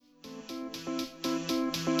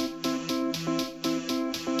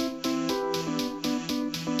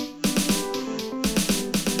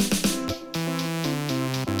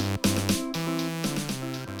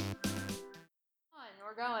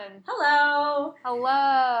Hello.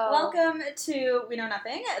 Hello. Welcome to We Know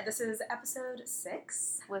Nothing. This is episode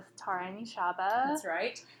 6. With Tara and Ishaba. That's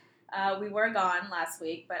right. We were gone last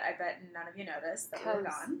week, but I bet none of you noticed that we were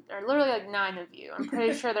gone. There are literally like 9 of you. I'm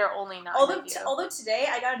pretty sure there are only 9 of you. Although today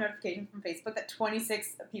I got a notification from Facebook that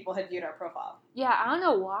 26 people had viewed our profile. Yeah, I don't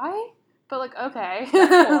know why, but like, okay.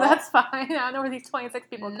 That's cool. That's fine. I don't know where these 26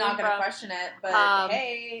 people came from. Not going to question it, but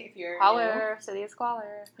hey, if you're Holler, City of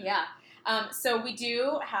Squalor. Yeah. So we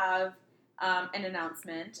do have an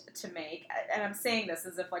announcement to make, and I'm saying this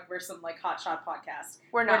as if like we're some like hotshot podcast.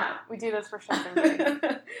 We're not. We do this for something.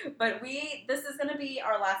 But this is going to be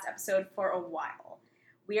our last episode for a while.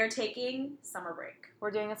 We are taking summer break. We're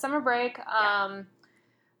doing a summer break.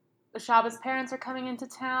 Ishaba's parents are coming into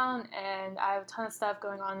town, and I have a ton of stuff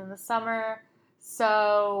going on in the summer,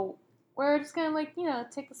 so we're just gonna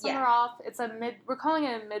take the summer off. We're calling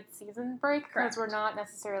it a mid-season break because we're not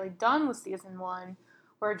necessarily done with season 1.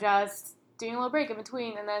 We're just doing a little break in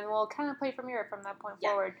between, and then we'll kind of play from here from that point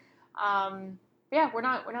forward. But we're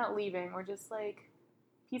not leaving. We're just like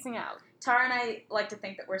piecing out. Tara and I like to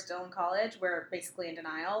think that we're still in college. We're basically in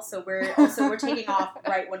denial, so we're taking off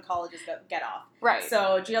right when colleges get off. Right.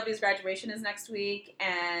 So GW's graduation is next week,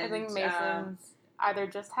 and I think Mason's either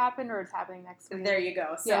just happened or it's happening next week. There you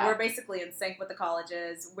go. So we're basically in sync with the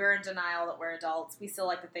colleges. We're in denial that we're adults. We still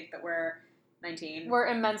like to think that we're 19. We're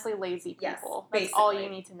immensely lazy people. Yes, that's all you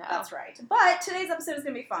need to know. That's right. But today's episode is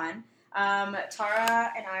going to be fun.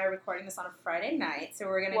 Tara and I are recording this on a Friday night, so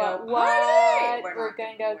we're going to go party!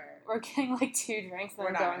 We're getting like 2 drinks and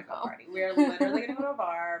we're then not going go home. Party. We're literally going to go to a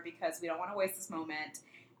bar because we don't want to waste this moment.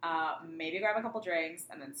 Maybe grab a couple drinks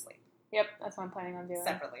and then sleep. Yep, that's what I'm planning on doing.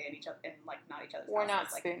 Separately in not each other's We're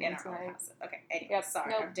houses. not spooning in our tonight. own houses. Okay, anyway,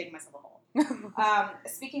 sorry, I'm digging myself a hole.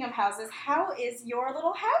 Speaking of houses, how is your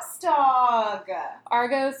little house dog?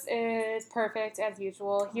 Argos is perfect as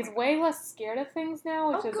usual. He's way less scared of things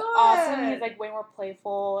now, which is good. awesome. He's like way more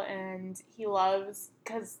playful, and he loves,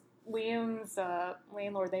 because Liam's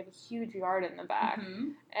landlord, they have a huge yard in the back. Mm-hmm.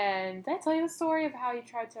 And did I tell you the story of how he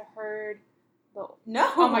tried to herd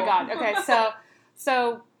No. Oh my god. Okay,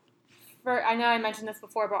 so I know I mentioned this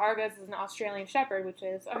before, but Argos is an Australian Shepherd, which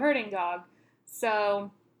is a herding dog.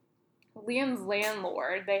 So Liam's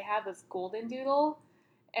landlord, they have this golden doodle,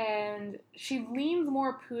 and she leans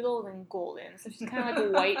more poodle than golden. So she's kind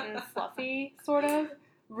of like white and fluffy, sort of.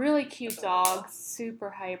 Really cute dog,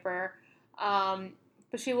 super hyper.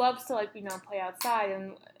 But she loves to play outside.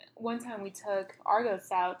 And one time we took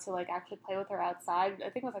Argos out to actually play with her outside.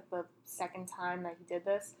 I think it was the second time that he did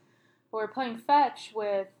this. We were playing fetch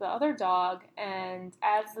with the other dog, and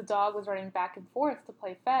as the dog was running back and forth to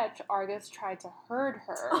play fetch, Argus tried to herd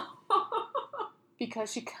her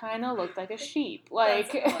because she kind of looked like a sheep. I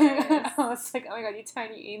was like, oh my god, you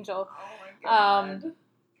tiny angel. Oh my god.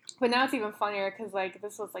 But now it's even funnier because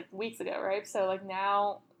this was weeks ago, right? So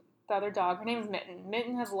now the other dog, her name is Mitten.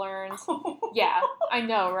 Mitten has learned. Yeah, I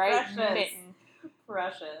know, right?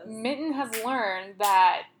 Precious. Mitten has learned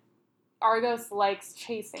that Argos likes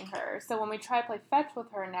chasing her, so when we try to play fetch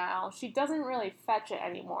with her now, she doesn't really fetch it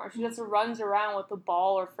anymore. She just runs around with the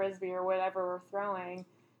ball or frisbee or whatever we're throwing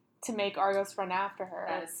to make Argos run after her.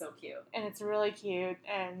 That is so cute. And it's really cute,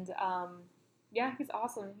 and he's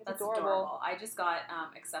awesome. He's adorable. I just got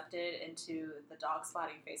accepted into the dog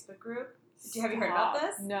spotting Facebook group. Have you heard about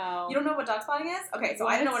this? No. You don't know what dog spotting is? Okay, so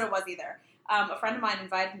I didn't know what it was either. A friend of mine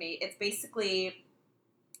invited me. It's basically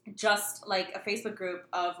just a Facebook group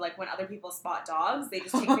of when other people spot dogs, they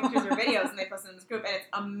just take pictures or videos and they post it in this group, and it's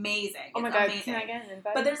amazing. Oh my god, can I get an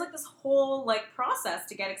invite? But there's this whole process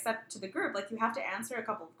to get accepted to the group. You have to answer a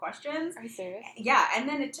couple of questions. Are you serious? Yeah, and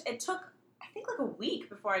then it took I think a week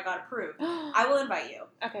before I got approved. I will invite you.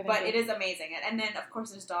 Okay, but it is amazing. And then of course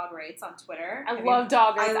there's dog rates on Twitter. I love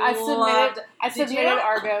dog rates. I submitted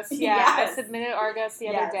Argos. Yeah, yes. I submitted Argos the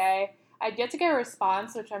other day. I've yet to get a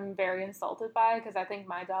response, which I'm very insulted by because I think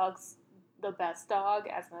my dog's the best dog,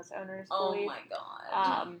 as most owners believe. Oh my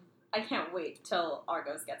god. I can't wait till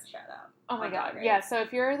Argos gets a shout out. Oh my god. Yeah, so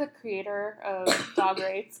if you're the creator of dog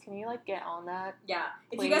rates, can you get on that? Yeah.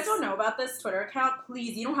 Please? If you guys don't know about this Twitter account,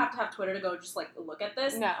 please, you don't have to have Twitter to go just look at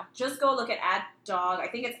this. No. Just go look at @dog. I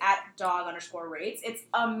think it's @dog_rates. It's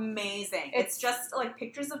amazing. It's just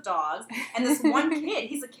pictures of dogs and this one kid,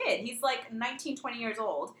 he's a kid. He's 19, 20 years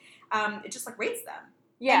old. It just rates them.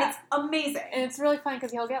 Yeah. And it's amazing. And it's really fun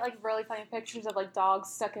because he'll get really funny pictures of dogs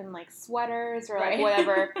stuck in sweaters or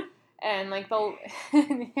whatever. And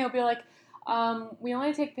he'll be we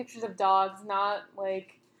only take pictures of dogs, not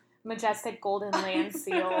majestic golden land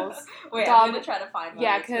seals. Wait, I'm gonna try to find one.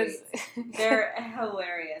 Yeah, because they're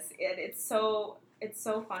hilarious. It's so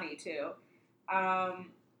funny too.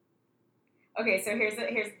 Okay, so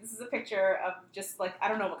this is a picture of just like, I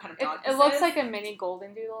don't know what kind of dog It looks like a mini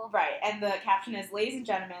golden doodle. Right, and the caption is, "Ladies and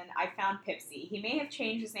gentlemen, I found Pipsy. He may have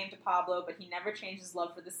changed his name to Pablo, but he never changed his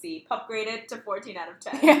love for the sea. Pup graded to 14 out of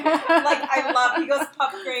 10. Yeah. Like, I love, he goes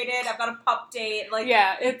pup graded, I've got a pup date. Like,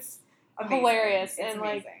 yeah, it's amazing. hilarious. It's and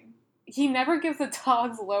amazing. Like, he never gives the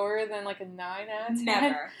dogs lower than like a 9 out of 10.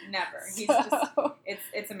 Never. So. He's just,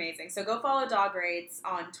 it's amazing. So go follow Dog Rates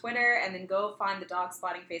on Twitter, and then go find the dog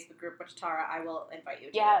spotting Facebook group, which, Tara, I will invite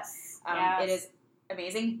you to. Yes. It is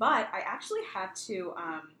amazing, but I actually had to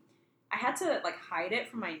like hide it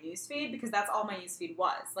from my newsfeed because that's all my newsfeed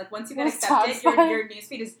was. Like, once you get accepted, your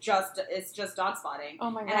newsfeed is just dog spotting. Oh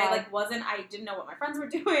my god! And I didn't know what my friends were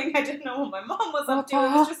doing. I didn't know what my mom was up to.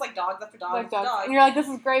 It was just like dogs after dogs after dogs. And you're like, this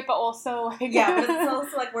is great, but also like yeah, but it's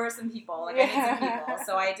also like, where are some people? Like, I need some people.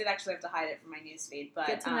 So I did actually have to hide it from my newsfeed. But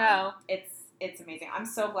good to know. It's amazing. I'm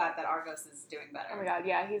so glad that Argos is doing better. Oh my god,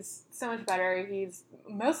 yeah, he's so much better. He's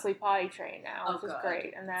mostly potty trained now, which is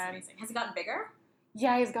great. And then, that's amazing. Has he gotten bigger?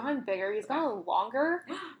 Yeah, he's gotten bigger. He's gotten longer.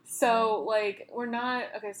 So, like, we're not...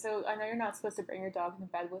 Okay, so I know you're not supposed to bring your dog into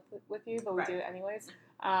bed with you, but we do it anyways.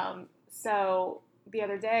 So, the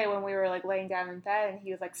other day when we were, like, laying down in bed and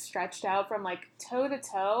he was, like, stretched out from, like, toe to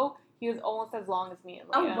toe, he was almost as long as me and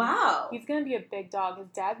Liam. Oh, wow. He's going to be a big dog. His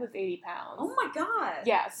dad was 80 pounds. Oh, my God.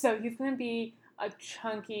 Yeah, so he's going to be a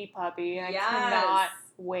chunky puppy, and I cannot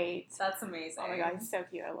wait. That's amazing. Oh, my God, he's so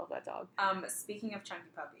cute. I love that dog. Speaking of chunky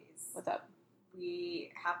puppies... What's up?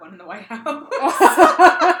 We have one in the White House.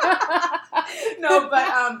 No,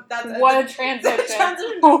 but that's what a transition. The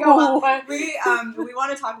transition didn't go well. We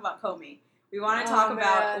want to talk about Comey. We want to talk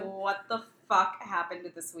about what the fuck happened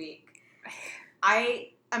this week. My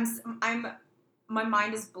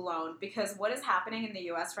mind is blown because what is happening in the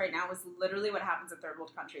U.S. right now is literally what happens in third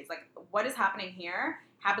world countries. Like, what is happening here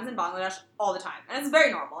happens in Bangladesh all the time, and it's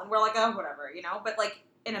very normal. And we're like, oh, whatever, you know. But like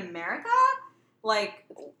in America. Like,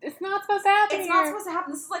 it's not supposed to happen. It's not supposed to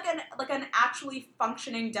happen. This is like an actually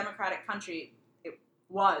functioning democratic country. It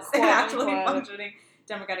was an actually functioning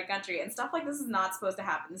democratic country, and stuff like this is not supposed to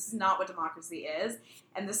happen. This is not what democracy is,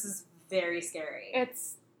 and this is very scary.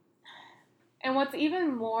 And what's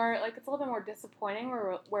even more, like, it's a little bit more disappointing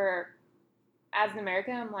where as an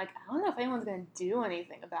American, I'm like, I don't know if anyone's going to do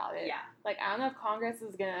anything about it. Yeah. Like, I don't know if Congress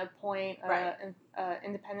is going to appoint an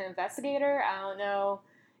independent investigator. I don't know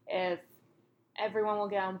if everyone will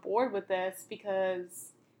get on board with this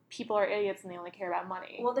because people are idiots and they only care about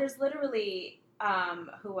money. Well, there's literally,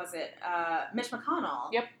 who was it? Mitch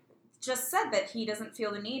McConnell. Yep. Just said that he doesn't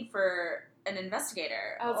feel the need for an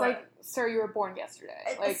investigator. I was like, sir, you were born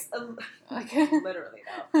yesterday. Literally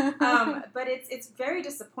though. But it's very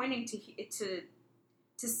disappointing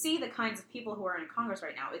to see the kinds of people who are in Congress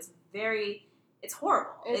right now. It's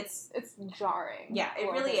horrible. It's jarring. Yeah,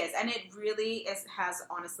 it really is. And it really has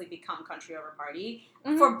honestly become country over party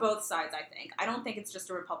for both sides, I think. I don't think it's just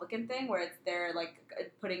a Republican thing where they're like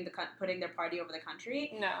putting their party over the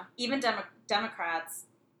country. No. Even Democrats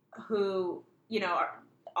who, you know,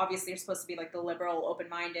 are supposed to be like the liberal,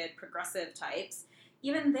 open-minded, progressive types.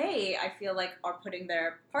 Even they, I feel like, are putting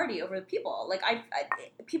their party over the people. Like,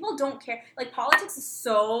 people don't care. Like, politics is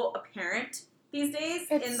so apparent these days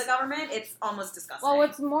in the government, it's almost disgusting. Well,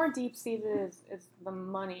 what's more deep-seated is the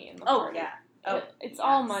money in the party. It's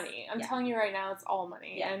all money. I'm telling you right now, it's all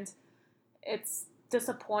money. Yeah. And it's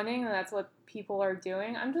disappointing that that's what people are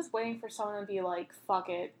doing. I'm just waiting for someone to be like, fuck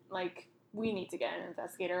it, like, we need to get an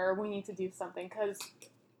investigator, or we need to do something, because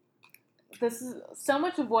this is, so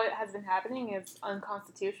much of what has been happening is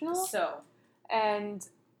unconstitutional. And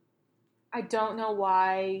I don't know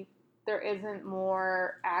why there isn't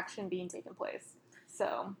more action being taken place.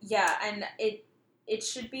 So yeah, and it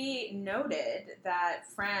should be noted that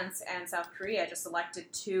France and South Korea just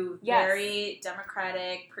elected two very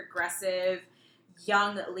democratic, progressive,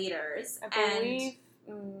 young leaders. I believe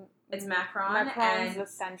it's Macron. Macron's the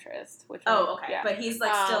centrist. But he's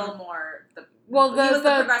like still more the. Well,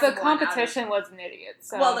 the competition was an idiot.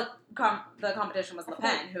 So. Well, the competition was Le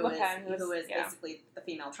Pen, who is basically the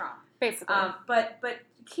female Trump. Basically, but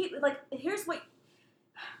here's what.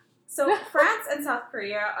 So France and South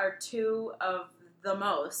Korea are two of the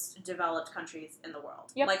most developed countries in the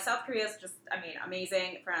world. Yep. Like, South Korea is just,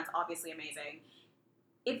 amazing. France, obviously amazing.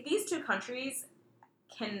 If these two countries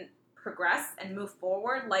can progress and move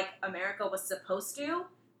forward like America was supposed to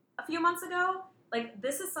a few months ago, like,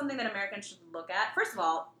 this is something that Americans should look at. First of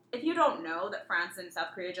all, if you don't know that France and South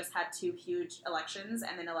Korea just had two huge elections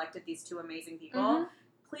and then elected these two amazing people,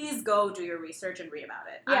 please go do your research and read about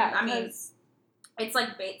it. Yeah, it's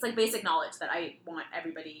like basic knowledge that I want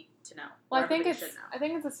everybody to know. Well, I think it's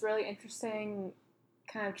this really interesting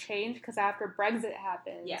kind of changed because after Brexit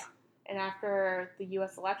happened, and after the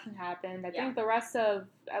U.S. election happened, I think the rest of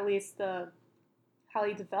at least the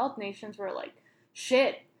highly developed nations were like,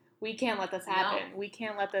 shit, we can't let this happen. No. We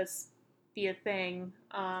can't let this be a thing.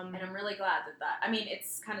 And I'm really glad that I mean,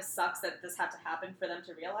 it's kind of sucks that this had to happen for them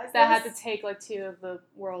to realize that had to take like two of the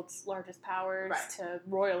world's largest powers to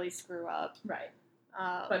royally screw up. Right.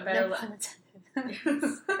 But better no pun intended.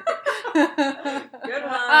 Good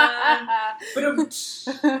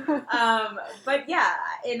one. But yeah,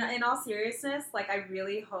 in all seriousness, like I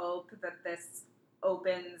really hope that this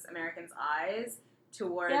opens Americans' eyes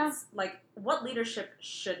towards like what leadership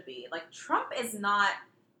should be. Like Trump is not.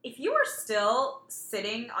 If you are still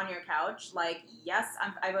sitting on your couch, like yes,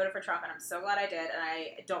 I voted for Trump and I'm so glad I did, and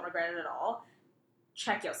I don't regret it at all.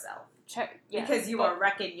 Check yourself. Because you are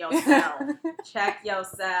wrecking yourself. Check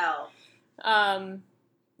yourself.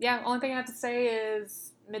 Yeah, only thing I have to say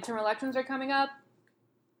is midterm elections are coming up.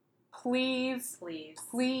 Please vote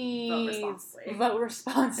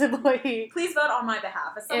responsibly. Please vote on my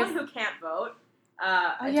behalf. As someone who can't vote,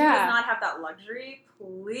 does not have that luxury,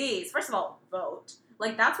 please, first of all, vote.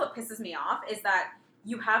 Like, that's what pisses me off, is that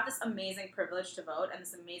you have this amazing privilege to vote and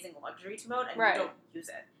this amazing luxury to vote, and you don't use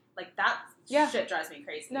it. Like, that shit drives me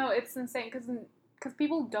crazy. No, it's insane, because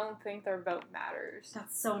people don't think their vote matters.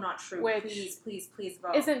 That's so not true. Which please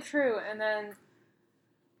vote. Isn't true, and then...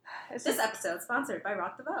 This episode sponsored by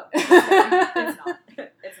Rock the Vote. It's not.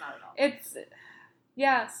 It's not at all.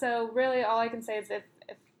 So really all I can say is if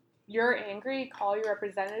you're angry, call your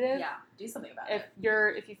representative. Yeah, do something about it.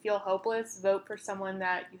 If you feel hopeless, vote for someone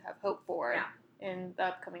that you have hope for in the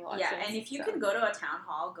upcoming elections. Yeah, and if you can go to a town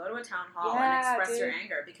hall, and express your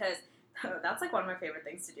anger, because that's like one of my favorite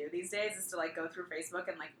things to do these days is to like go through Facebook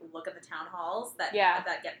and like look at the town halls that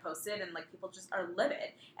get posted, and like people just are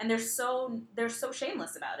livid, and they're so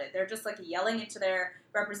shameless about it. They're just like yelling into their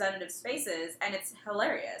representatives' faces, and it's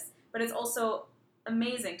hilarious. But it's also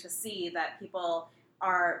amazing to see that people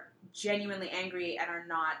are genuinely angry and are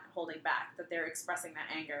not holding back, that they're expressing that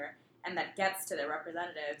anger, and that gets to their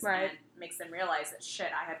representatives and makes them realize that shit,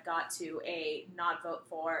 I have got to A, not vote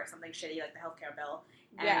for something shitty like the healthcare bill,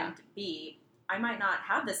 and B, I might not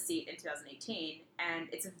have this seat in 2018, and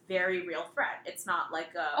it's a very real threat. It's not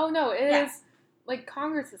like a... Oh, no, it is... Like,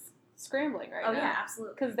 Congress is scrambling right now. Oh, yeah,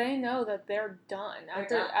 absolutely. Because they know that they're done.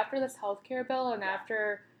 After this healthcare bill and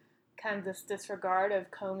after kind of this disregard of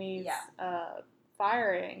Comey's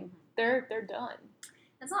firing, they're done.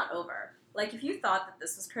 It's not over. Like, if you thought that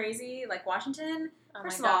this was crazy, like, Washington,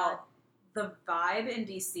 first of all, the vibe in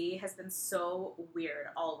D.C. has been so weird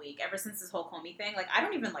all week, ever since this whole Comey thing. Like, I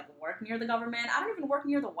don't even, like, work near the government. I don't even work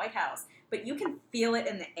near the White House. But you can feel it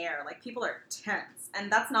in the air. Like, people are tense. And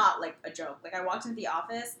that's not, like, a joke. Like, I walked into the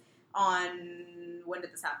office on... When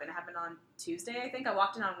did this happen? It happened on Tuesday, I think. I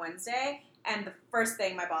walked in on Wednesday, and the first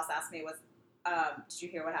thing my boss asked me was, did you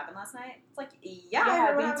hear what happened last night? It's like, I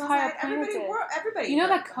heard what happened last night. Everybody. You know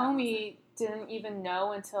that Comey didn't even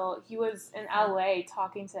know until he was in LA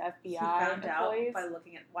talking to FBI he found employees. Out by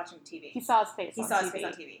watching TV. He saw his face on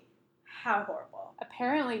TV. How horrible.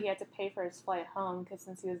 Apparently he had to pay for his flight home because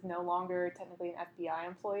since he was no longer technically an FBI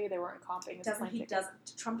employee, they weren't comping his plane ticket.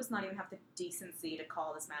 Trump does not even have the decency to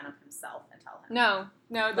call this man up himself and tell him.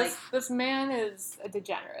 No, this man is a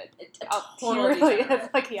degenerate. Total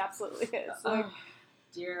degenerate. Like, he absolutely is.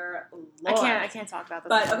 Dear Lord. I can't talk about this.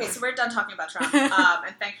 But okay, so we're done talking about Trump,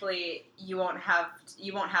 and thankfully you won't have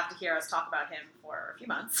to hear us talk about him for a few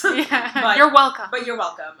months. But you're welcome.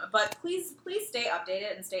 But please stay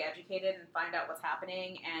updated and stay educated and find out what's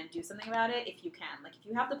happening and do something about it if you can. Like, if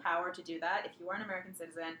you have the power to do that, if you are an American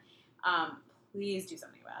citizen, please do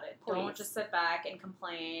something about it. Please. Don't just sit back and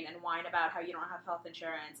complain and whine about how you don't have health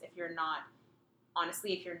insurance if you're not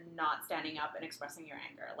standing up and expressing your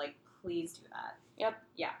anger. Like, please do that. Yep.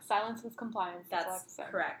 Yeah. Silence is compliance. That's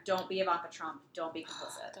correct. Don't be Ivanka Trump. Don't be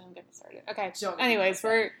complicit. Don't get me started. Okay. Anyways,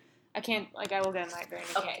 I will get in my brain.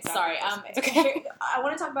 Okay, sorry. Okay. I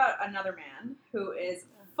want to talk about another man who is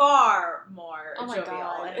far more jovial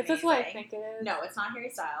and amazing. Is this what I think it is? No, it's not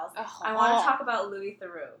Harry Styles. I want to talk about Louis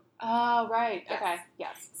Theroux. Oh, right. Yes. Okay.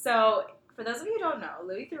 Yes. So, for those of you who don't know,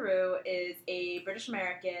 Louis Theroux is a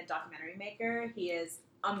British-American documentary maker. He is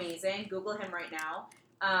amazing. Google him right now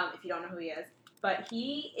if you don't know who he is. But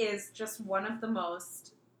he is just one of the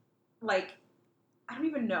most, like, I don't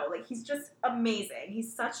even know. Like, he's just amazing.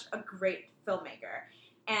 He's such a great filmmaker.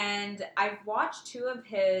 And I've watched 2 of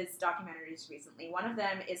his documentaries recently. One of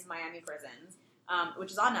them is Miami Prisons, which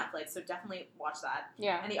is on Netflix, so definitely watch that.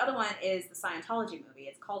 Yeah. And the other one is the Scientology movie.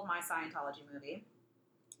 It's called My Scientology Movie.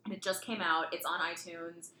 And it just came out. It's on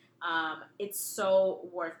iTunes. It's so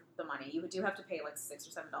worth the the money. You do have to pay like $6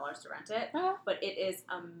 or $7 to rent it, Uh-huh. but it is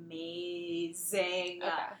amazing.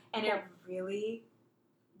 Okay. And Cool. it really,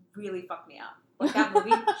 really fucked me up. Like, that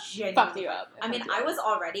movie genuinely Fucked you up. I mean, I was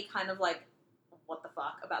already kind of like, what the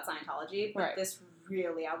fuck about Scientology, but Right. this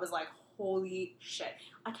really, I was like, holy shit.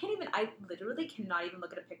 I literally cannot even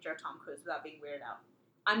look at a picture of Tom Cruise without being weirded out.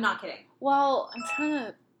 I'm not kidding. Well, I'm trying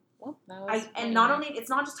to... Well, that was And not only, it's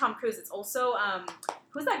not just Tom Cruise, it's also,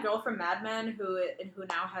 who's that girl from Mad Men who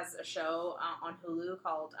now has a show on Hulu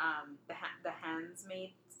called The Handmaid's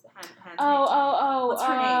What's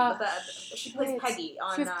her name? She plays Peggy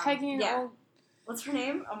on. She's Peggy in old... What's her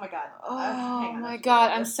name? Oh my god. Oh hang on, my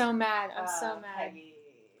god, I'm so mad. I'm so mad. Peggy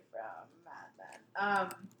from Mad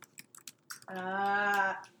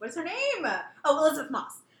Men. What is her name? Oh, Elizabeth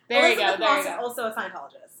Moss. Elizabeth Moss is also a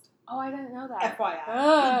Scientologist. Oh, I didn't know that.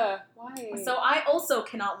 FYI. Why? So I also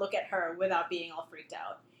cannot look at her without being all freaked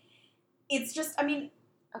out. It's just, I mean...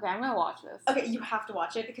 Okay, I'm gonna watch this. Okay, you have to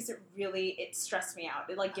watch it because it stressed me out.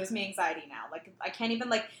 It, like, gives me anxiety now. Like, I can't even,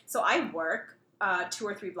 like... So I work 2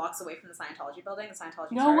 or 3 blocks away from the Scientology building, the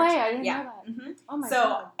Scientology No church. way, I didn't know that. Mm-hmm. Oh my god.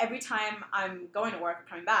 So every time I'm going to work or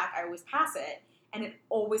coming back, I always pass it. And it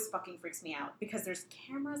always fucking freaks me out because there's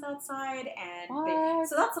cameras outside, and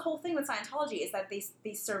so that's the whole thing with Scientology is that they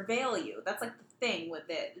surveil you. That's like the thing with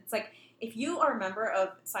it. It's like if you are a member of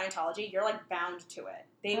Scientology, you're like bound to it.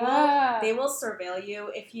 They will surveil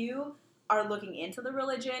you if you are looking into the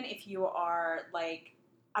religion. If you are like,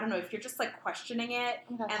 I don't know, if you're just like questioning it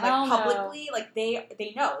and like publicly, like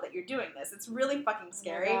they know that you're doing this. It's really fucking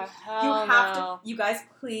scary. You guys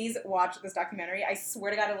please watch this documentary. I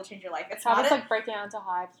swear to God, it will change your life. It's not like breaking out into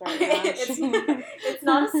hives right now. it's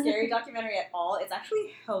not a scary documentary at all. It's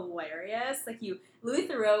actually hilarious. Like Louis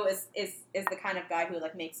Theroux is the kind of guy who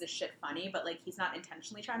like makes this shit funny, but like he's not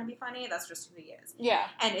intentionally trying to be funny. That's just who he is. Yeah.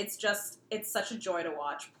 And it's such a joy to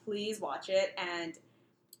watch. Please watch it, and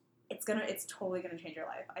it's totally gonna change your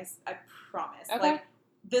life. I promise. Okay. Like,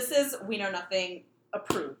 this is We Know Nothing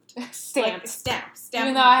approved. Stamped. Like, stamped.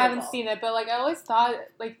 Even though I haven't seen it, but like I always thought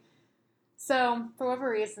like, so for whatever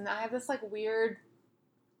reason I have this like weird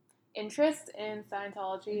interest in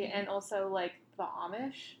Scientology and also like the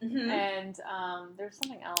Amish and there's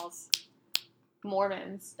something else.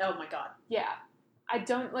 Mormons. Oh my god. Yeah. I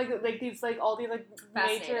don't like these like all these like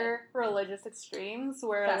major religious extremes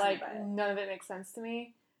where like none of it makes sense to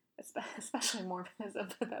me. Especially Mormonism,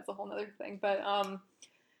 but that's a whole other thing. But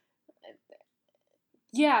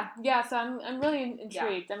yeah. So I'm really intrigued.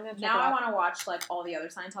 Yeah. I'm gonna check now. it out. I want to watch like all the other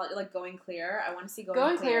Scientology, like Going Clear. I want to see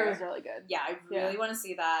Going Clear was really good. Yeah, I really want to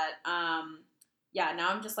see that. Yeah, now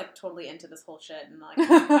I'm just like totally into this whole shit and like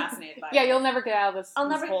I'm fascinated by it. Yeah, you'll never get out of this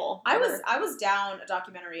hole. I was down a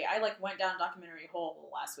documentary. I like went down a documentary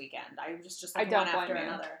hole last weekend. I was just like one after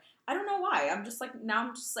another. I don't know why. I'm just like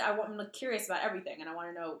I'm like curious about everything and I want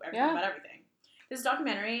to know everything about everything. There's a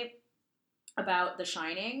documentary about The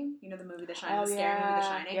Shining. You know the movie The Shining, the scary movie The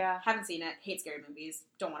Shining. Yeah. Haven't seen it. Hate scary movies.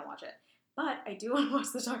 Don't want to watch it. But I do want to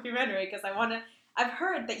watch the documentary because I want to. I've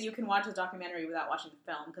heard that you can watch a documentary without watching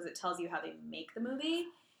the film because it tells you how they make the movie.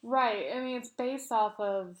 Right. I mean, it's based off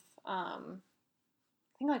of I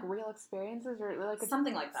think like real experiences or like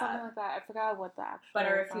something like that. Something like that. I forgot what the actual. But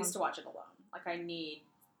I refuse to watch it alone. Like I need.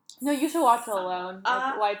 No, you should watch it alone.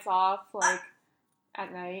 Like, lights off, like,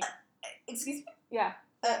 at night. Excuse me? Yeah.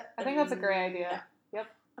 I think that's a great idea. No. Yep.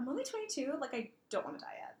 I'm only 22. Like, I don't want to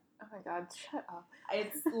die yet. Oh my god, shut up.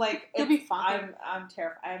 It's like... You'll be fine. I'm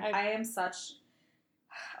terrified. I am such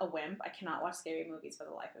a wimp. I cannot watch scary movies for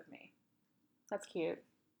the life of me. That's cute.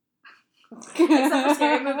 Except for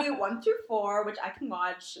Scary Movie 1 through 4, which I can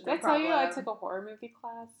watch. Did I tell you I took a horror movie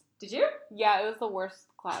class? Did you? Yeah, it was the worst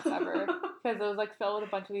class ever. Because it was, like, filled with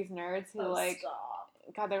a bunch of these nerds who,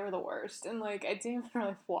 God, they were the worst. And, like, I didn't even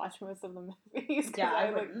really watch most of the movies. Yeah,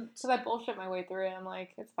 I wouldn't. Because I bullshit my way through it. I'm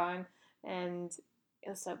like, it's fine. And it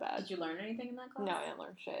was so bad. Did you learn anything in that class? No, I didn't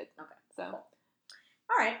learn shit. Okay. So. Cool.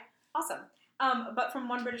 All right. Awesome. But from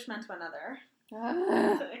one British man to another.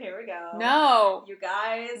 Here we go. No. You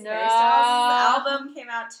guys, Harry Styles' album came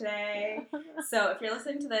out today. So if you're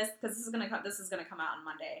listening to this, because this is gonna come out on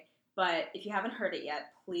Monday. But if you haven't heard it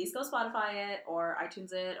yet, please go Spotify it or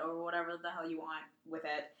iTunes it or whatever the hell you want with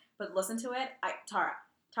it. But listen to it. Tara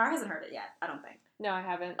hasn't heard it yet. I don't think. No, I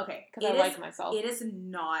haven't. Okay, because I like myself. It is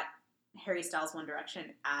not Harry Styles' One Direction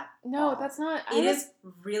at all. No, that's not. It is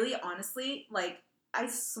really, honestly, like, I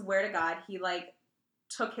swear to God, he like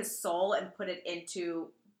took his soul and put it into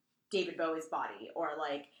David Bowie's body or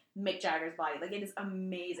like Mick Jagger's body. Like, it is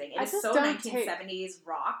amazing. It is so 1970s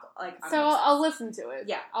rock. Like, I'll listen to it.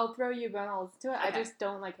 Yeah, I'll throw you a bone. I'll listen to it. Okay. I just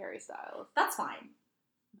don't like Harry Styles. That's fine.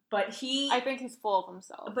 But he... I think he's full of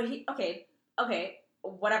himself. But he... Okay,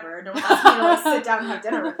 whatever. No one asked me to, like, sit down and eat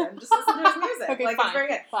dinner with him. Just listen to his music. Okay, like, fine, it's very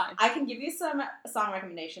good. Fine. I can give you some song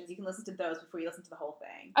recommendations. You can listen to those before you listen to the whole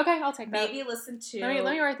thing. Okay, I'll take that. Maybe listen to...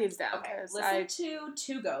 Let me write these down. Okay, listen to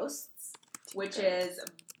Two Ghosts, which is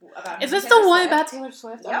about... Is this Taylor the one Swift. about Taylor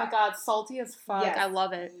Swift? Yep. Oh my god, salty as fuck. Yes. I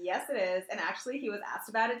love it. Yes, it is. And actually, he was asked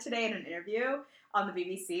about it today in an interview on the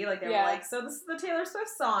BBC. Like, they were like, so this is the Taylor Swift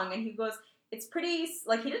song. And he goes... It's pretty,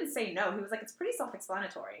 like, he didn't say no. He was like, it's pretty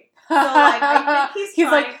self-explanatory. So, like, I think he's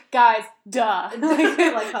trying... like, guys, duh.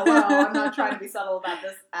 like, hello, I'm not trying to be subtle about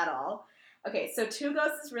this at all. Okay, so Two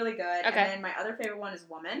Ghosts is really good. Okay. And then my other favorite one is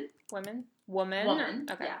Woman. Woman?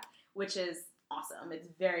 Okay. Yeah, which is awesome. It's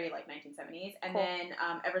very, like, 1970s. And then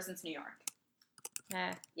Ever Since New York.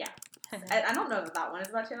 Yeah. I don't know that one is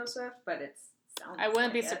about Taylor Swift, but it's... I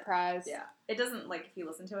wouldn't be surprised. Yeah. It doesn't, like, if you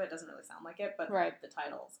listen to it, it doesn't really sound like it, but the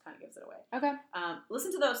titles kind of gives it away. Okay.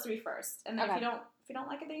 Listen to those 3 first, and then if you don't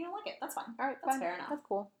like it, then you don't like it. That's fine. All right, that's fair enough. That's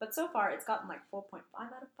cool. But so far, it's gotten, like, 4.5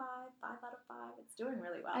 out of 5, 5 out of 5. It's doing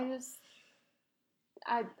really well. You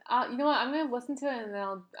know what? I'm going to listen to it, and then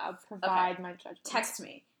I'll provide my judgment. Text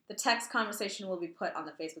me. The text conversation will be put on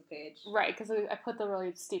the Facebook page. Right, because I put the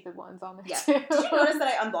really stupid ones on there, too. Did you notice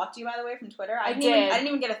that I unblocked you, by the way, from Twitter? I didn't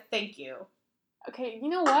even get a thank you. Okay, you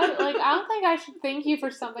know what? Like, I don't think I should thank you for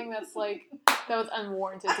something that's, like, that was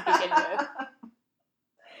unwarranted to begin with.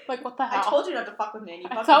 Like, what the hell? I told you not to fuck with me, and you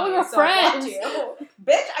fucked with me. I thought we were friends.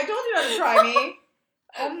 Bitch, I told you not to try me.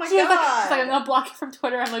 Oh my god. She's like, I'm gonna block you from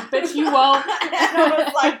Twitter. I'm like, bitch, you won't. And I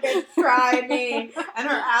was like, bitch, try me. And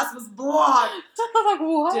her ass was blocked. I was like,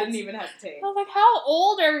 what? Didn't even hesitate. I was like, how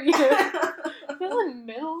old are you? You're in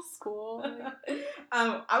middle school.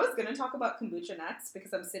 I was gonna talk about kombucha next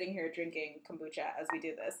because I'm sitting here drinking kombucha as we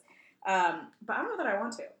do this. But I don't know that I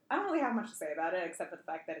want to. I don't really have much to say about it except for the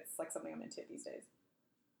fact that it's like something I'm into these days.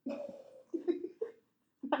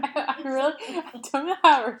 I don't know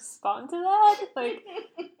how to respond to that. Like,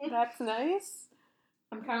 that's nice.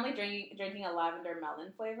 I'm currently drinking a lavender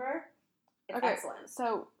melon flavor. It's excellent.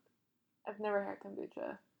 So, I've never had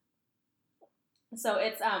kombucha. So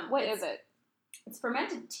it's what is it? It's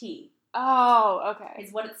fermented tea. Oh, okay.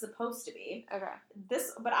 Is what it's supposed to be. Okay.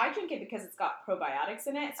 But I drink it because it's got probiotics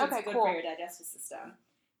in it, so it's good for your digestive system.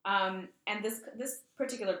 And this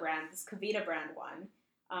particular brand, this Kavita brand one.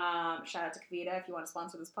 Shout out to Kavita. If you want to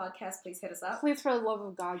sponsor this podcast, please hit us up. Please, for the love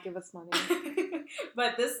of God, give us money.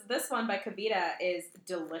 But this one by Kavita is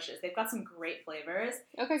delicious. They've got some great flavors.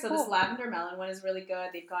 Okay, so this lavender melon one is really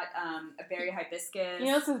good. They've got a berry hibiscus. You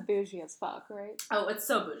know this is bougie as fuck, right? Oh, it's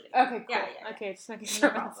so bougie. Okay, cool. Yeah. Okay, just making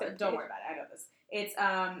sure. No don't worry about it. I know this. It's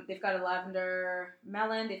they've got a lavender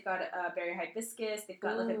melon. They've got a berry hibiscus. They've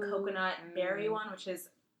got like a coconut berry one, which is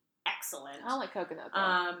excellent. I don't like coconut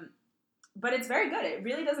though. But it's very good. It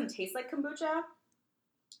really doesn't taste like kombucha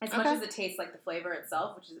as much as it tastes like the flavor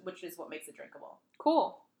itself, which is what makes it drinkable.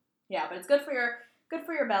 Cool. Yeah, but it's good for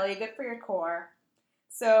your belly, good for your core.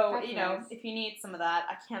 So, that's nice. If you need some of that,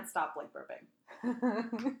 I can't stop like burping.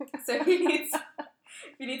 So if you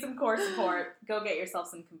need some core support, go get yourself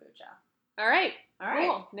some kombucha. All right.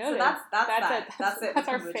 Cool. Noted. So that's it. That's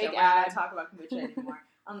our kombucha. fake We're not gonna talk about kombucha anymore.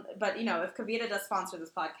 But if Kavita does sponsor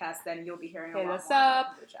this podcast, then you'll be hearing a lot more about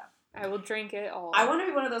kombucha. I will drink it all. I want to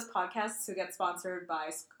be one of those podcasts who get sponsored by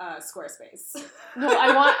Squarespace. No,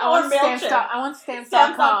 I want Stamps.com. I want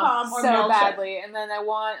Stamps.com so Mailchimp. Badly, and then I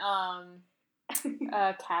want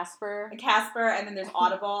Casper, and then there's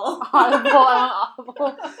Audible. I want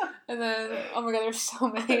Audible, and then oh my god, there's so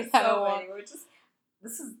many that I want.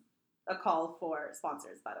 This is a call for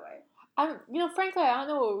sponsors, by the way. Frankly, I don't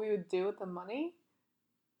know what we would do with the money.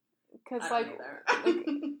 Because, I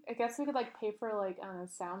guess we could, pay for, I don't know,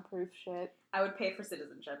 soundproof shit. I would pay for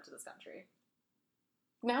citizenship to this country.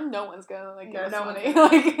 Now no one's gonna, give us money.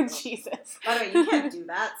 Jesus. By the way, you can't do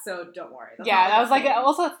that, so don't worry. That was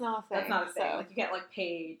also, that's not a thing. That's not a thing. So. You can't,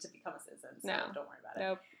 pay to become a citizen, so don't worry about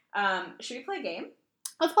it. Nope. Should we play a game?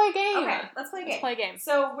 Let's play a game. Okay, let's play a game.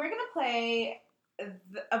 So, we're gonna play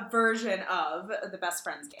a version of the Best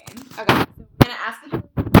Friends game. Okay. So we're gonna ask each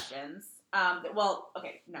other questions.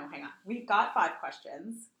 Hang on. We've got 5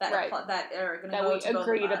 questions that are going to go to both of us.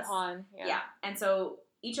 Agreed upon. Yeah. And so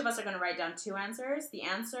each of us are going to write down 2 answers. The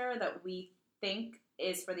answer that we think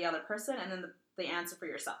is for the other person, and then the answer for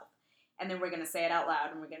yourself. And then we're going to say it out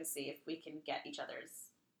loud, and we're going to see if we can get each other's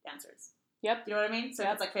answers. Yep. You know what I mean? So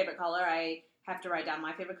if it's favorite color, I have to write down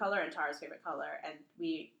my favorite color and Tara's favorite color, and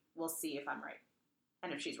we will see if I'm right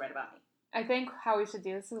and if she's right about me. I think how we should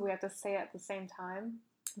do this is we have to say it at the same time.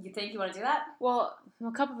 You think you want to do that? Well,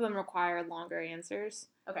 a couple of them require longer answers.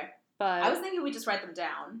 Okay. But I was thinking we just write them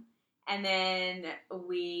down, And then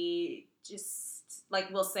we just, like,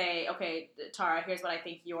 we'll say, okay, Tara, here's what I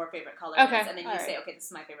think your favorite color is. And then you say, okay, this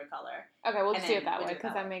is my favorite color. Okay, we'll just do it that way,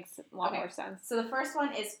 because that makes a lot more sense. So the first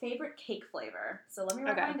one is favorite cake flavor. So let me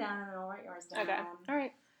write mine down, and then I'll write yours down. Okay, all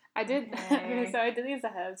right. I did, so I did these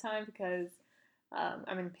ahead of time because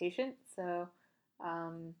I'm impatient, so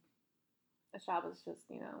Ashab was just,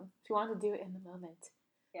 she wanted to do it in the moment.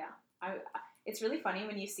 Yeah. It's really funny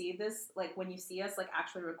when you see this, like, when you see us, like,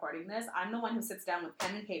 actually recording this, I'm the one who sits down with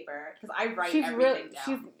pen and paper, because I write everything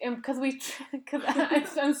down.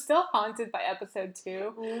 Because I'm still haunted by episode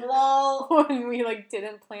 2. Lol. When we, like,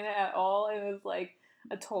 didn't plan it at all. It was, like,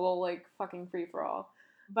 a total, like, fucking free-for-all.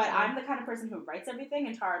 But I'm the kind of person who writes everything,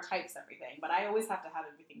 and Tara types everything, but I always have to have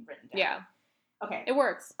everything written down. Yeah. Okay. It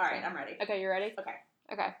works. All right, I'm ready. Okay, you ready?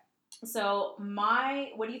 Okay. So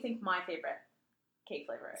what do you think my favorite cake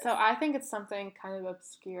flavor is? So I think it's something kind of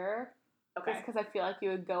obscure. Okay. Just because I feel like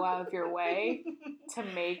you would go out of your way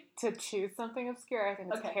to choose something obscure. I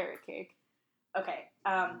think it's carrot cake. Okay.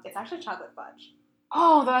 It's actually chocolate fudge.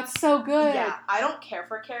 Oh, that's so good. Yeah, I don't care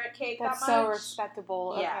for carrot cake that much. That's so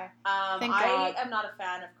respectable. Yeah. Okay. I am not a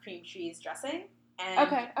fan of cream cheese dressing. And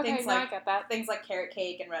things I get that. Things like carrot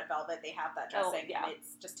cake and red velvet, they have that dressing, and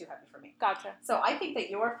it's just too heavy for me. Gotcha. So I think that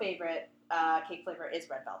your favorite cake flavor is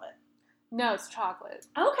red velvet. No, it's chocolate.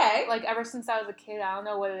 Okay. Like, ever since I was a kid, I don't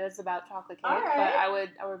know what it is about chocolate cake, but I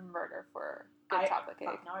would murder for good chocolate cake.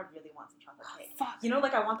 Now I really want some chocolate cake. Fuck.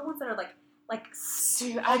 Like, I want the ones that are like.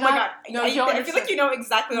 Dude, oh my god! No, I feel like you know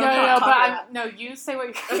exactly what I'm talking about. No, you say what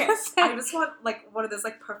you're gonna say. I just want like one of those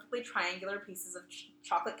like perfectly triangular pieces of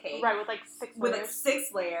chocolate cake, right? With like 6 layers. With like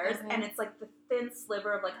 6 layers, and it's like the thin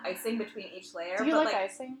sliver of like icing between each layer. Do you like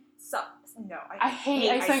icing? No, I hate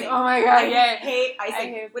icing. Oh my god! I hate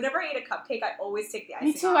icing. Whenever I eat a cupcake, I always take the icing.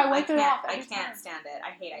 Me too. Off. I wipe it off. I can't stand it.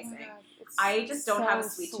 I hate icing. Oh I just don't have a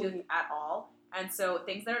sweet tooth at all, and so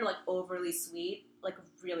things that are like overly sweet like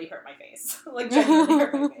really hurt my face. Like genuinely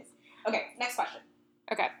hurt my face. Okay, next question.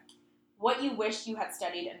 Okay. What you wish you had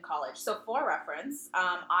studied in college. So for reference,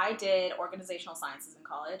 I did organizational sciences in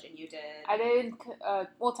college, and you did. I did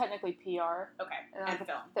technically PR. Okay, and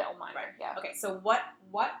film. Film minor. Right. Yeah. Okay, so what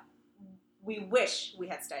we wish we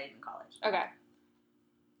had studied in college. Okay.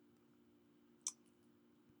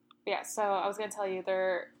 Yeah, so I was gonna tell you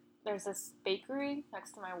there's this bakery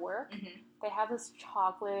next to my work. Mm-hmm. They have this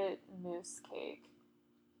chocolate mousse cake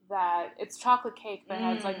that it's chocolate cake, but it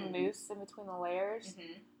has like mousse in between the layers,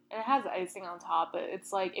 and it has icing on top. But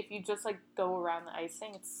it's like if you just like go around the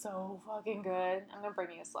icing, it's so fucking good. I'm gonna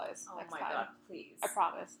bring you a slice. Next time. God, please! I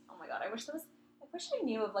promise. Oh my god, I wish I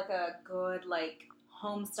knew of like a good like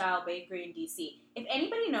home style bakery in DC. If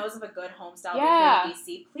anybody knows of a good home style bakery in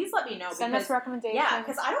DC, please let me know. Send us recommendations. Yeah,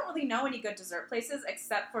 because I don't really know any good dessert places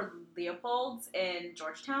except for Leopold's in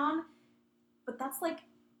Georgetown. But that's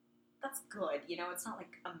good. It's not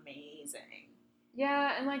like amazing.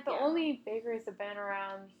 Yeah, and like the only bakeries that have been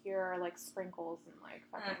around here are like Sprinkles and like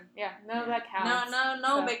fucking that counts.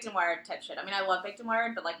 No baked and wired type shit. I mean, I love baked and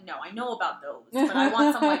wired, but like no, I know about those, but I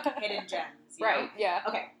want some like hidden gems. Right? Yeah.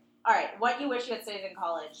 Okay. All right, what you wish you had studied in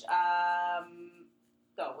college?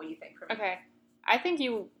 Go. What do you think for me? Okay, I think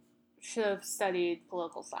you should have studied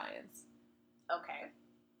political science. Okay.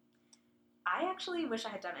 I actually wish I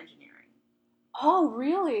had done engineering. Oh,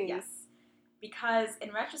 really? Yes. Because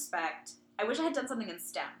in retrospect, I wish I had done something in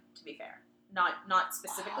STEM, to be fair. Not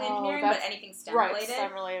specifically engineering, but anything STEM related.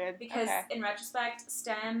 STEM related. Because in retrospect,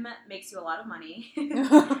 STEM makes you a lot of money.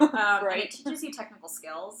 Right. And it teaches you technical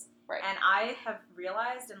skills. Right. And I have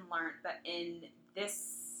realized and learned that in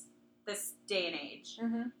this day and age,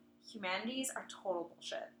 humanities are total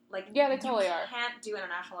bullshit. Like, yeah, they totally are. You can't do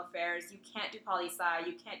international affairs. You can't do poli-sci.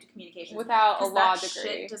 You can't do communications without a law degree. That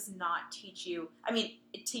shit does not teach you. I mean,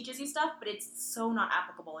 it teaches you stuff, but it's so not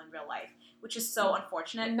applicable in real life, which is so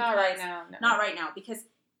unfortunate. Not right now. No. Not right now, because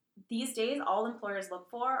these days, all employers look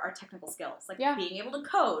for are technical skills, like being able to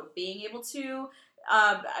code, being able to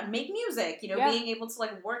make music, being able to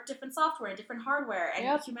like work different software and different hardware,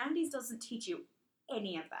 and humanities doesn't teach you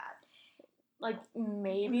any of that. Like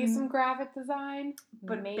maybe some graphic design,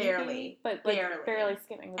 but maybe, barely, but like barely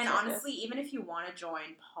skimming the surface. And honestly, even if you want to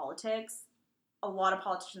join politics, a lot of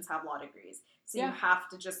politicians have law degrees, so you have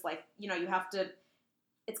to just like you have to.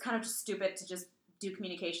 It's kind of just stupid to just do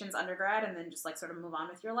communications undergrad and then just like sort of move on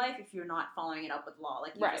with your life if you're not following it up with law,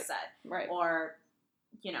 like you just said, right? Or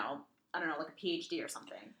I don't know, like a PhD or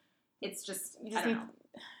something. It's just I don't know.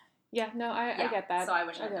 Yeah, no, I get that. So I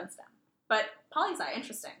wish I had done STEM, but poli-sci,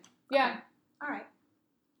 interesting. Yeah. Okay. All right.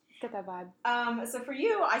 Get that vibe. So for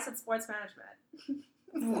you, I said sports management.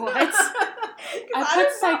 What? I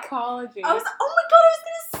put psychology. Oh my god, I was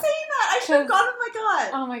going to say that. should have gone with my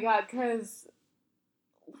gut. Oh my god, because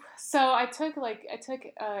so I took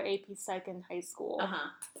AP Psych in high school,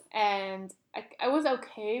 and I was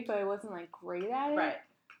okay, but I wasn't like great at it. Right.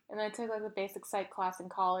 And then I took like the basic psych class in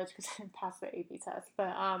college because I didn't pass the AP test.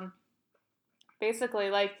 But basically,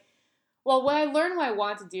 like, well, when I learned what I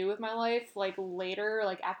wanted to do with my life, like later,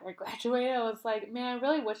 like after I graduated, I was like, man, I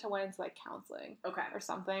really wish I went into like counseling, or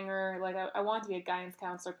something, or like I wanted to be a guidance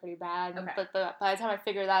counselor pretty bad. Okay. But by the time I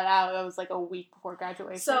figured that out, it was like a week before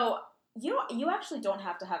graduation. So you actually don't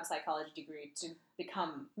have to have a psychology degree to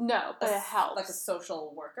become but it helps, like a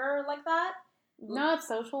social worker like that. Not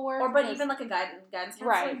social work, but even like a guidance counselor.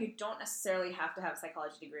 Right. You don't necessarily have to have a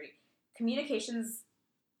psychology degree. Communications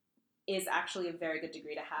is actually a very good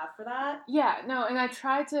degree to have for that. Yeah, no, and I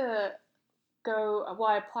tried to go,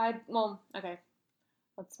 I applied, okay,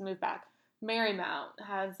 let's move back. Marymount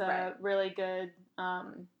has a really good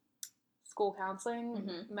school counseling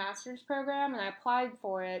master's program, and I applied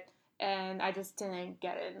for it, and I just didn't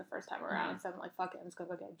get it in the first time around, so I'm like, fuck it, I'm just gonna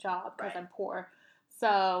go get a job, because I'm poor.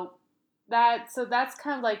 So that's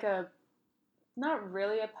kind of like not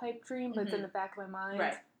really a pipe dream, but it's in the back of my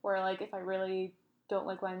mind, where like, if I really don't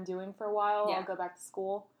like what I'm doing for a while, I'll go back to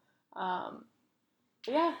school.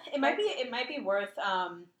 Yeah, it might be worth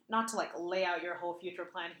not to like lay out your whole future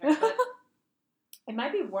plan here, but it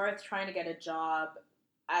might be worth trying to get a job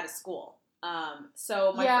at a school.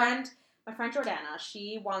 So my friend Jordana,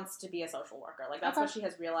 she wants to be a social worker. Like that's what she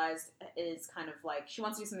has realized is kind of like she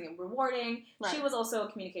wants to do something rewarding. Right. She was also a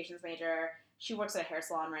communications major. She works at a hair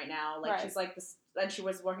salon right now. Like she's like this, and she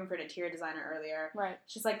was working for an interior designer earlier. Right.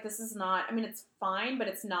 She's like, this is not. I mean, it's fine, but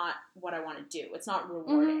it's not what I want to do. It's not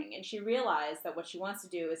rewarding. And she realized that what she wants to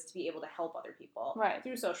do is to be able to help other people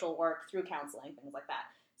through social work, through counseling, things like that.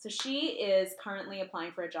 So she is currently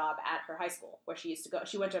applying for a job at her high school where she used to go.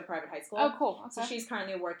 She went to a private high school. Oh, cool. Okay. So she's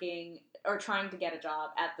currently working or trying to get a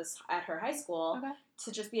job at her high school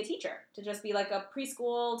to just be a teacher, to just be like a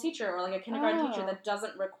preschool teacher or like a kindergarten teacher that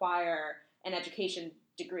doesn't require an education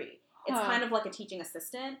degree. It's kind of like a teaching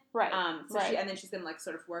assistant. Right. And then she's going to like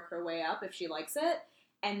sort of work her way up if she likes it,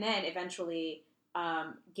 and then eventually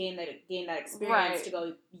gain that experience to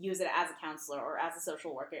go use it as a counselor or as a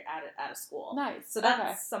social worker at a school. Nice. So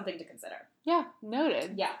that's something to consider. Yeah,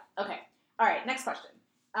 noted. Yeah. Okay. All right. Next question.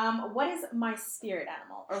 What is my spirit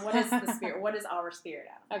animal, or what is the spirit? What is our spirit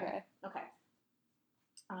animal? Okay. Okay.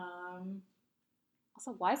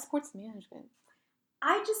 Also, why sports management?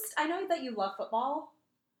 I know that you love football.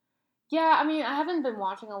 Yeah, I mean, I haven't been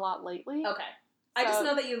watching a lot lately. Okay. I just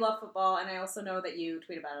know that you love football, and I also know that you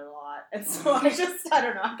tweet about it a lot. And so I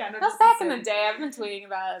don't know, I'm kind of just back in the day, I've been tweeting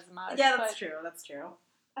about it as much. Yeah, that's true.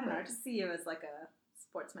 I don't know, I just see you as like a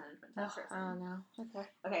sports management type person. I don't know. Okay.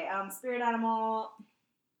 Okay, spirit animal.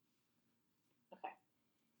 Okay.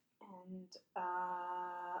 And,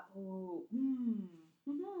 I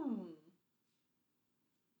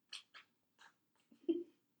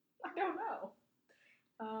don't know.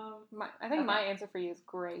 I think my answer for you is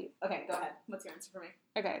great. Okay, go ahead. What's your answer for me?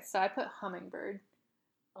 Okay, so I put hummingbird.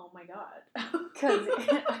 Oh my god. Because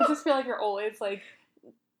I just feel like you're always, like,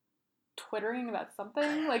 twittering about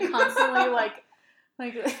something. Like, constantly, like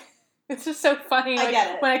it's just so funny. Like, I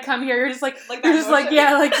get it. When I come here, you're just like you're just emotion. Like,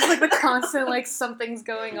 yeah, like, just like the constant, like, something's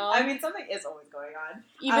going on. I mean, something is always going on.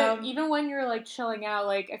 Even when you're, like, chilling out,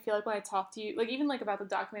 like, I feel like when I talk to you, like, even, like, about the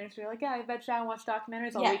documentaries, you're like, yeah, I bet you I watch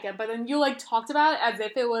documentaries all weekend. But then you, like, talked about it as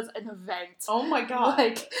if it was an event. Oh my god.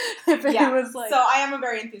 Like, if it was, like... So I am a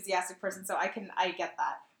very enthusiastic person, so I get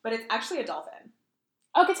that. But it's actually a dolphin.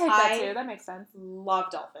 I could take that, too. That makes sense.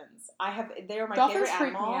 Love dolphins. They are my dolphins favorite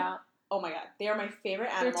animal. Freak me out. Oh my god, they are my favorite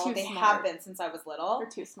animal. They're too smart. Have been since I was little. They're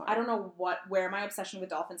too smart. I don't know where my obsession with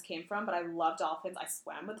dolphins came from, but I love dolphins. I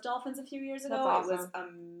swam with dolphins a few years ago. That's awesome. It was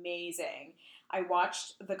amazing. I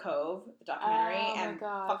watched The Cove, the documentary, and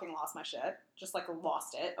fucking lost my shit. Just like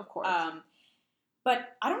lost it. Of course.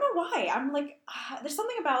 But I don't know why. I'm like, there's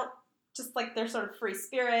something about just like their sort of free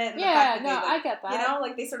spirit. And yeah, the fact that no, they, like, I get that. You know,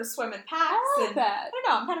 like they sort of swim in packs. I like that. I don't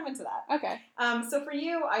know. I'm kind of into that. Okay. So for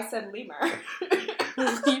you, I said lemur.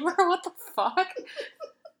 Lemur? What the fuck?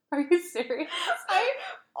 Are you serious? I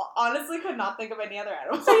honestly could not think of any other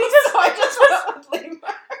animal. So I just went with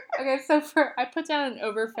lemur. Okay, so I put down an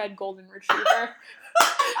overfed golden retriever.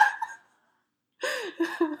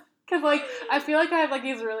 Because, like, I feel like I have, like,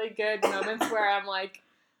 these really good moments where I'm, like,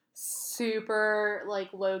 super, like,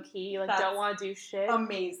 low-key, like, don't want to do shit.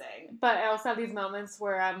 Amazing. But I also have these moments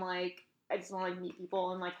where I'm, like, I just want to, like, meet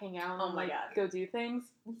people and, like, hang out and, like, go do things.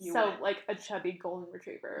 Like, a chubby golden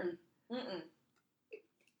retriever. Mm-mm.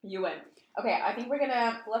 You win. Okay, I think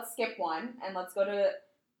let's skip one, and let's go to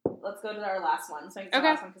our last one. So I think it's the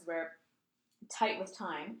last one because we're tight with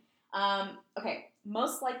time. Okay,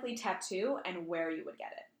 most likely tattoo and where you would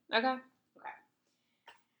get it. Okay.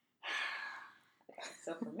 Okay,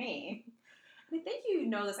 so for me, I think you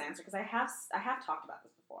know this answer because I have talked about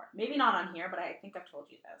this before. Maybe not on here, but I think I've told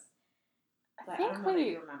you this. But I don't know that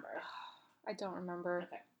you remember. I don't remember.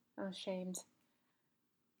 Okay. I'm ashamed.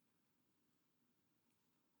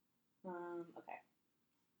 Okay.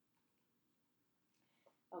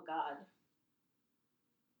 Oh, God.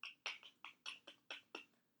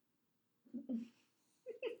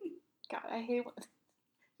 God, I hate when...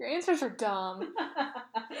 Your answers are dumb.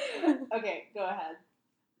 Okay, go ahead.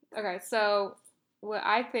 Okay, so what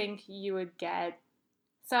I think you would get...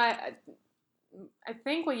 So I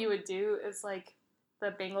think what you would do is, like,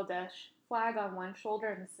 the Bangladesh flag on one shoulder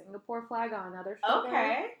and the Singapore flag on another shoulder.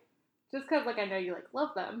 Okay. Just because, like, I know you, like,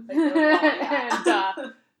 love them. Yeah.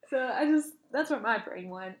 And, that's where my brain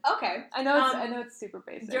went. Okay. I know it's super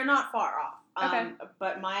basic. You're not far off. Okay.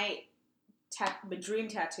 But my dream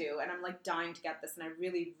tattoo, and I'm, like, dying to get this, and I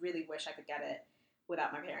really, really wish I could get it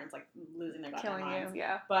without my parents, like, losing their goddamn minds. Killing you,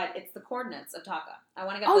 yeah. But it's the coordinates of Dhaka. I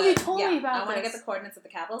want to get you told me about I want to this. get the coordinates of the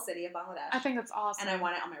capital city of Bangladesh. I think that's awesome. And I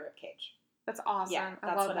want it on my ribcage. That's awesome. Yeah,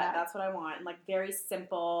 I love that. That's what I want. And, like, very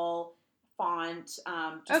simple font,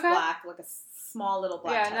 just black, like a small little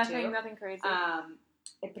black tattoo. Yeah, nothing crazy.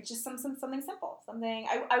 But just something simple. Something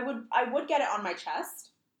I would get it on my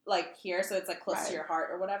chest, like here, so it's like close to your heart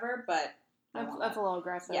or whatever. But that's a little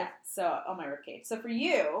aggressive. Yeah. So on my ribcage. So for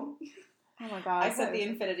you, oh my God, I said the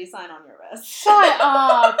infinity sign on your wrist. Shut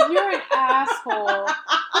up! You're an asshole. What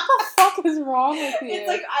the fuck is wrong with you? It's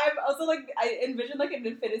like I'm also like I envision like an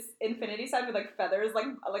infinity sign with like feathers, like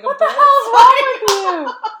a what the hell's wrong with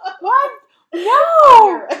you? What?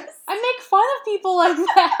 No! I make fun of people like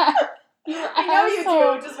that. I know you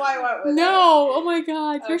do, which is why I went with it. Oh my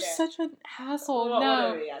God, you're such an asshole. What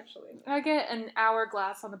no. would it be, actually? I get an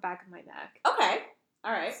hourglass on the back of my neck. Okay.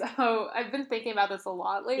 All right. So I've been thinking about this a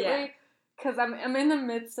lot lately. Because I'm in the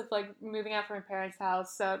midst of, like, moving out from my parents'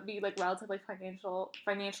 house, so it'd be, like, relatively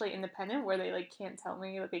financially independent, where they, like, can't tell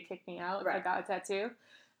me that they kicked me out if I got a tattoo.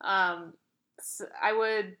 Okay,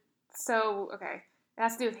 it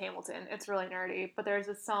has to do with Hamilton. It's really nerdy, but there's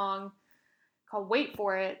a song called Wait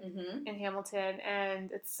For It in Hamilton,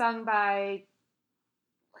 and it's sung by,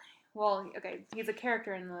 he's a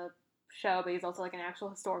character in the show, but he's also, like, an actual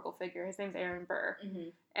historical figure. His name's Aaron Burr,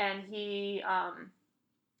 and he,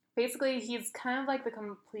 basically, he's kind of like the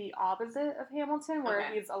complete opposite of Hamilton, where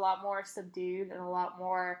he's a lot more subdued and a lot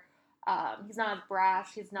more, he's not as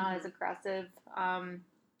brash, he's not as aggressive, and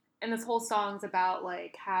this whole song's about,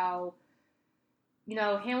 like, how, you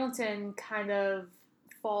know, Hamilton kind of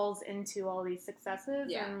falls into all these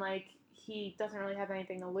successes, and, like, he doesn't really have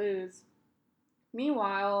anything to lose.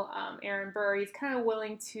 Meanwhile, Aaron Burr, he's kind of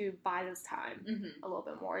willing to buy this time a little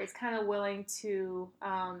bit more. He's kind of willing to,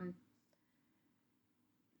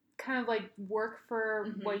 kind of like work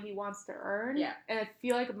for what he wants to earn. Yeah. And I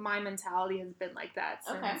feel like my mentality has been like that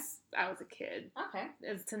since I was a kid. Okay.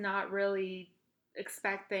 Is to not really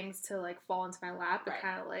expect things to like fall into my lap, but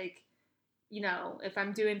kind of like, you know, if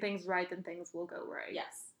I'm doing things right, then things will go right.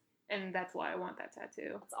 Yes. And that's why I want that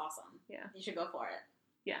tattoo. That's awesome. Yeah. You should go for it.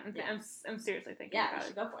 Yeah, I'm seriously thinking about it. Yeah, you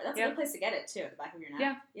should go for it. That's a good place to get it, too, at the back of your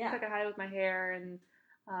neck. Yeah. It's like I hide it with my hair, and,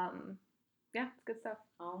 yeah, it's good stuff.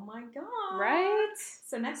 Oh, my God. Right?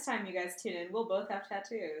 So next time you guys tune in, we'll both have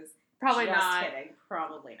tattoos. Probably not. Just kidding.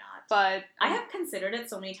 Probably not. But I have considered it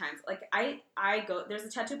so many times. Like, I go, there's a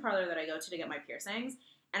tattoo parlor that I go to get my piercings,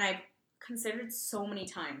 and I've considered so many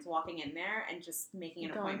times walking in there and just making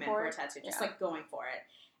an appointment for a tattoo. Just, like, going for it.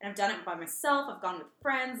 And I've done it by myself, I've gone with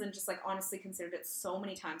friends, and just, like, honestly considered it so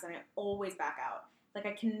many times, and I always back out. Like,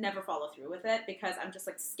 I can never follow through with it, because I'm just,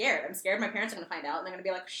 like, scared. I'm scared my parents are going to find out, and they're going to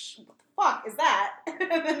be like, shh, what the fuck is that? And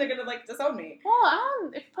then they're going to, like, disown me. Well,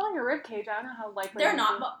 if you put on your ribcage, I don't know how likely they're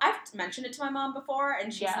not. Well, I've mentioned it to my mom before,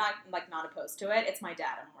 and she's not opposed to it. It's my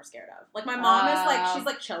dad I'm more scared of. Like, my mom is, like, she's,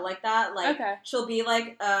 like, chill like that. Like, she'll be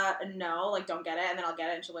like, no, like, don't get it, and then I'll get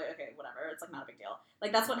it, and she'll be like, okay, whatever. It's, like, not a big deal.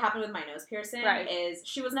 Like, that's what happened with my nose piercing, is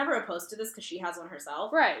she was never opposed to this, because she has one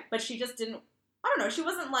herself. Right. But she just didn't, I don't know, she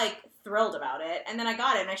wasn't, like, thrilled about it, and then I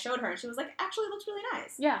got it, and I showed her, and she was like, actually, it looks really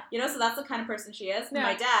nice. Yeah. You know, so that's the kind of person she is. Yeah.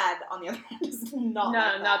 My dad, on the other hand, is not like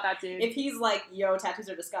that. Not that dude. If he's like, yo, tattoos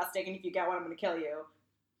are disgusting, and if you get one, I'm gonna kill you,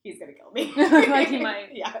 he's gonna kill me. Like, he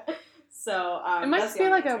might. Yeah. So, it might just be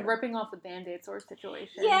like a ripping off the Band-Aid sort of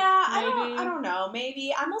situation. Yeah, maybe. I don't know.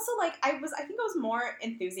 Maybe. I'm also, like, I think I was more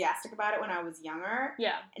enthusiastic about it when I was younger.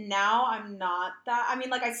 Yeah. And now I'm not that, I mean,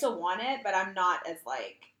 like, I still want it, but I'm not as,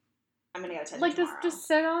 like, I'm gonna get a tattoo tomorrow. Just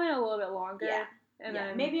sit on it a little bit longer. Yeah. And yeah,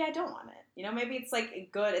 then maybe I don't want it. You know, maybe it's like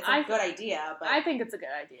good. It's a good idea, but I think it's a good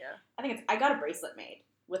idea. I got a bracelet made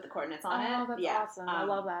with the coordinates on it. Oh, that's awesome! I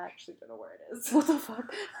love that. I actually don't know where it is. What the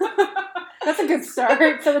fuck? That's a good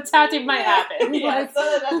start. So the tattoo might happen. Yeah, so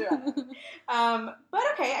the tattoo might happen. But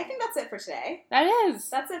okay, I think that's it for today. That is.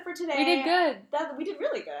 That's it for today. We did good. We did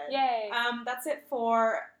really good. Yay. That's it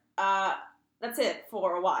for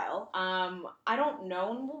a while. I don't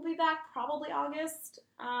know when we'll be back. Probably August.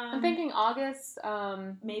 I'm thinking August.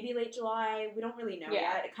 Maybe late July. We don't really know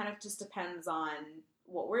yet. It kind of just depends on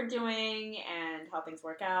what we're doing and how things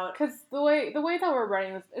work out. Because the way that we're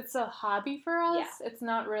running this, it's a hobby for us. Yeah. It's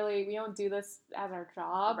not really, we don't do this as our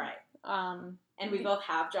job. Right. And we we both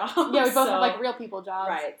have jobs. Yeah, we both have like real people jobs.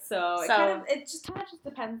 Right. So it just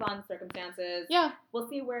depends on circumstances. Yeah. We'll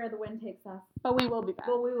see where the wind takes us. But we will be back.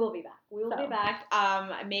 Well, we will be back. We will be back.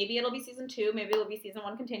 Maybe it'll be season 2. Maybe it'll be season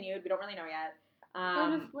 1 continued. We don't really know yet.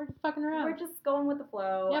 We're just fucking around. We're just going with the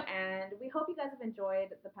flow. Yep. And we hope you guys have enjoyed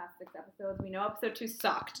the past 6 episodes. We know episode 2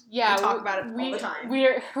 sucked. Yeah. We talk about it all the time.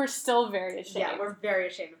 We're still very ashamed. Yeah, we're very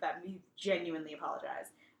ashamed of that. We genuinely apologize.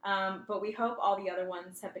 But we hope all the other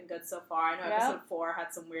ones have been good so far. I know episode 4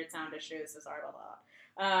 had some weird sound issues, so sorry about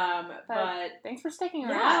that. But thanks for sticking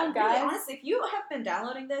around, guys. Really, honestly, if you have been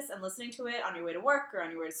downloading this and listening to it on your way to work or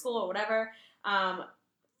on your way to school or whatever,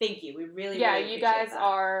 thank you. We really, really appreciate you guys that.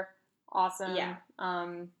 are awesome. Yeah.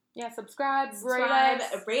 Subscribe,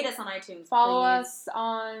 rate us on iTunes. Follow please. us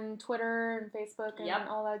on Twitter and Facebook and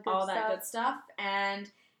all that good stuff.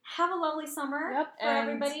 And have a lovely summer for and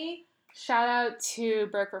everybody. Shout out to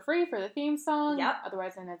Broke for Free for the theme song.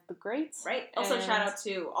 Otherwise known as The Greats. Right. Also shout out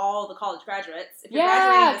to all the college graduates. If you're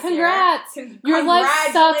graduating this congrats. Year, your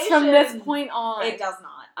life sucks from this point on. It does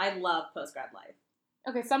not. I love post-grad life.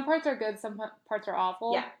 Okay, some parts are good, some parts are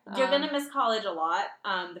awful. Yeah. You're going to miss college a lot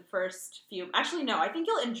the first few... Actually, no. I think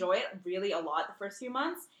you'll enjoy it really a lot the first few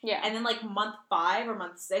months. Yeah. And then, like, month 5 or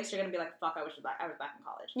month 6, you're going to be like, fuck, I wish I was back in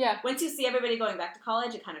college. Yeah. Once you see everybody going back to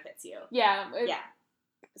college, it kind of hits you. Yeah.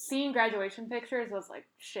 Seeing graduation pictures was like,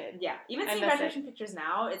 shit. Yeah. Even seeing graduation pictures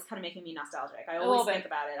now, it's kind of making me nostalgic. I always think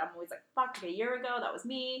about it. I'm always like, fuck, a year ago, that was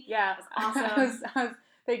me. Yeah. That was awesome.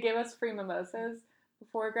 They gave us free mimosas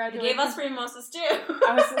before graduation. They gave us free mimosas, too.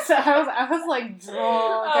 I was like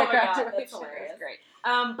drunk at graduation. God, that's hilarious. It was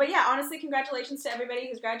great. But yeah, honestly, congratulations to everybody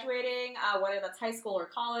who's graduating, whether that's high school or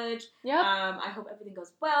college. Yep. I hope everything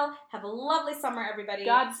goes well. Have a lovely summer, everybody.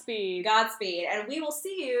 Godspeed. And we will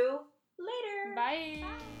see you later. Bye.